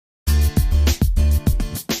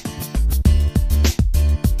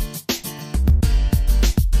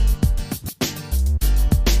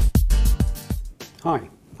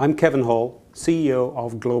I'm Kevan Hall, CEO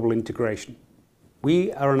of Global Integration.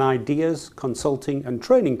 We are an ideas, consulting and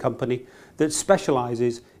training company that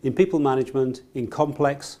specialises in people management in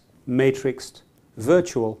complex, matrixed,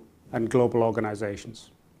 virtual and global organisations.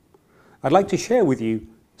 I'd like to share with you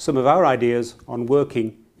some of our ideas on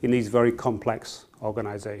working in these very complex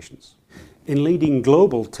organisations. In leading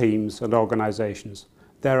global teams and organisations,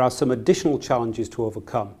 there are some additional challenges to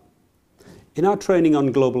overcome. In our training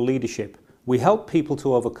on global leadership, we help people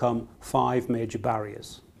to overcome 5 major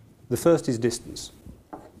barriers. The first is distance,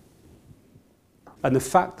 and the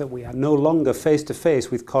fact that we are no longer face to face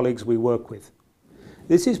with colleagues we work with.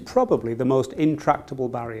 This is probably the most intractable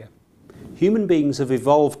barrier. Human beings have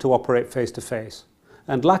evolved to operate face to face,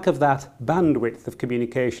 and lack of that bandwidth of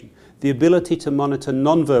communication, the ability to monitor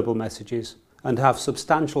non-verbal messages and have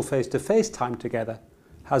substantial face to face time together,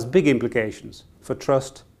 has big implications for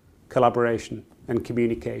trust, collaboration and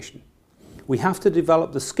communication. We have to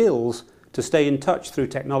develop the skills to stay in touch through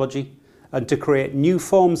technology and to create new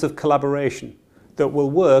forms of collaboration that will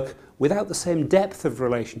work without the same depth of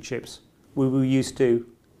relationships we were used to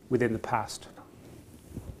within the past.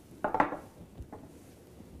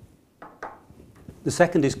 The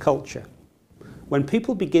second is culture. When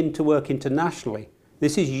people begin to work internationally,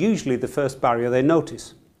 this is usually the first barrier they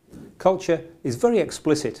notice. Culture is very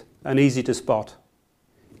explicit and easy to spot.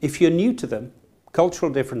 If you're new to them,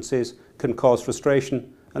 cultural differences can cause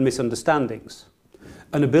frustration and misunderstandings.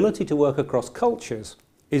 An ability to work across cultures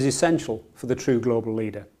is essential for the true global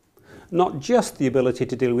leader. Not just the ability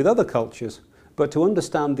to deal with other cultures, but to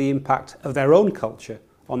understand the impact of their own culture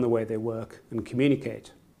on the way they work and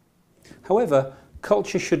communicate. However,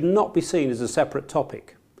 culture should not be seen as a separate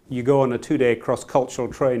topic. You go on a 2-day cross-cultural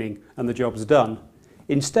training and the job's done.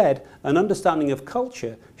 Instead, an understanding of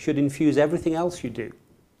culture should infuse everything else you do.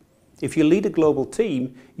 If you lead a global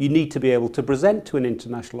team, you need to be able to present to an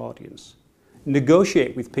international audience,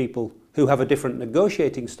 negotiate with people who have a different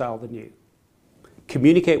negotiating style than you,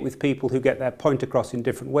 communicate with people who get their point across in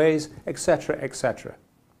different ways, etc., etc.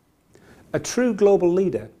 A true global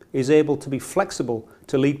leader is able to be flexible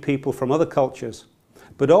to lead people from other cultures,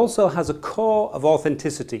 but also has a core of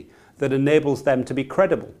authenticity that enables them to be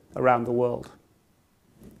credible around the world.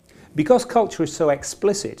 Because culture is so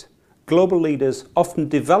explicit, global leaders often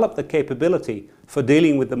develop the capability for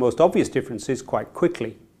dealing with the most obvious differences quite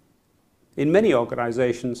quickly. In many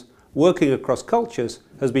organisations, working across cultures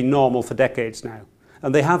has been normal for decades now,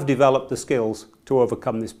 and they have developed the skills to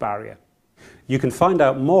overcome this barrier. You can find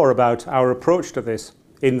out more about our approach to this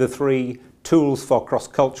in the 3 Tools for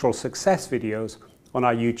Cross-Cultural Success videos on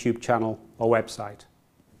our YouTube channel or website.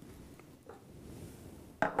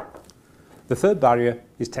 The third barrier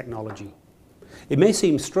is technology. It may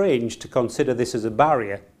seem strange to consider this as a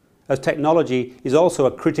barrier, as technology is also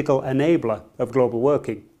a critical enabler of global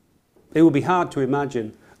working. It would be hard to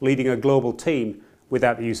imagine leading a global team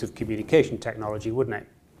without the use of communication technology, wouldn't it?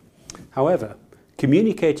 However,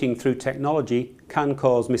 communicating through technology can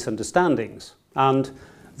cause misunderstandings, and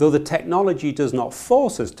though the technology does not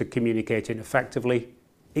force us to communicate ineffectively,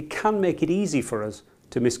 it can make it easy for us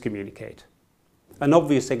to miscommunicate. An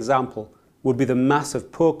obvious example would be the mass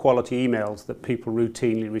of poor quality emails that people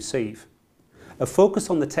routinely receive. A focus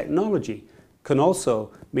on the technology can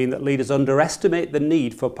also mean that leaders underestimate the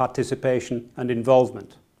need for participation and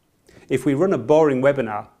involvement. If we run a boring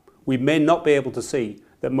webinar, we may not be able to see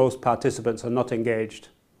that most participants are not engaged,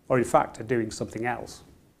 or in fact are doing something else.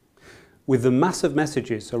 With the massive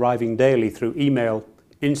messages arriving daily through email,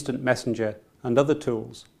 instant messenger and other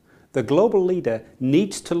tools, the global leader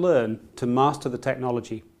needs to learn to master the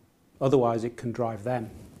technology. Otherwise, it can drive them.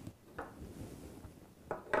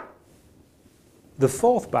 The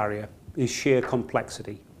fourth barrier is sheer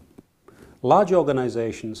complexity. Large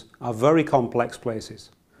organisations are very complex places,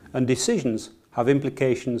 and decisions have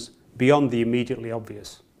implications beyond the immediately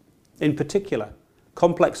obvious. In particular,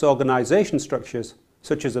 complex organisation structures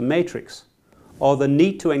such as a matrix, or the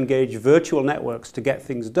need to engage virtual networks to get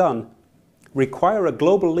things done, require a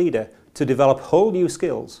global leader to develop whole new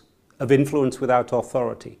skills of influence without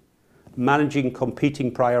authority, managing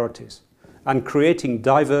competing priorities, and creating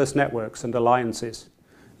diverse networks and alliances.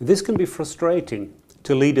 This can be frustrating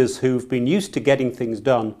to leaders who've been used to getting things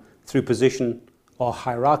done through position or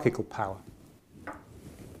hierarchical power.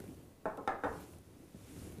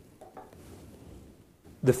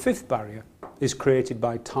 The fifth barrier is created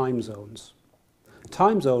by time zones.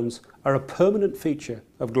 Time zones are a permanent feature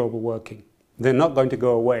of global working. They're not going to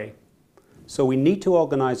go away, so we need to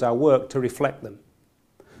organise our work to reflect them.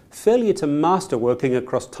 Failure to master working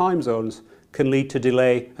across time zones can lead to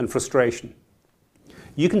delay and frustration.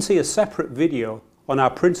 You can see a separate video on our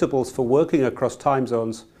principles for working across time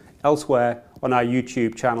zones elsewhere on our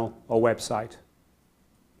YouTube channel or website.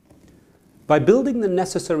 By building the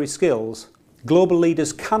necessary skills, global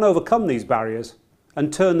leaders can overcome these barriers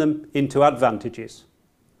and turn them into advantages.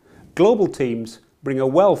 Global teams bring a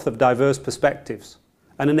wealth of diverse perspectives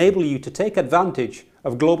and enable you to take advantage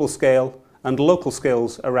of global scale and local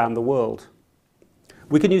skills around the world.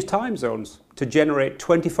 We can use time zones to generate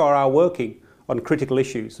 24-hour working on critical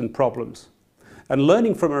issues and problems, and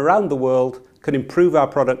learning from around the world can improve our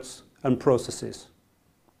products and processes.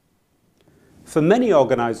 For many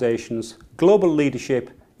organisations, global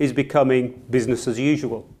leadership is becoming business as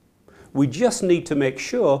usual. We just need to make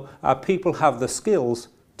sure our people have the skills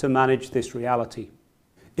to manage this reality.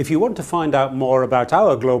 If you want to find out more about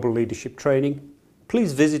our global leadership training,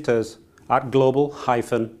 please visit us at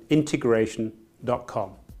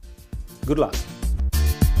global-integration.com. Good luck.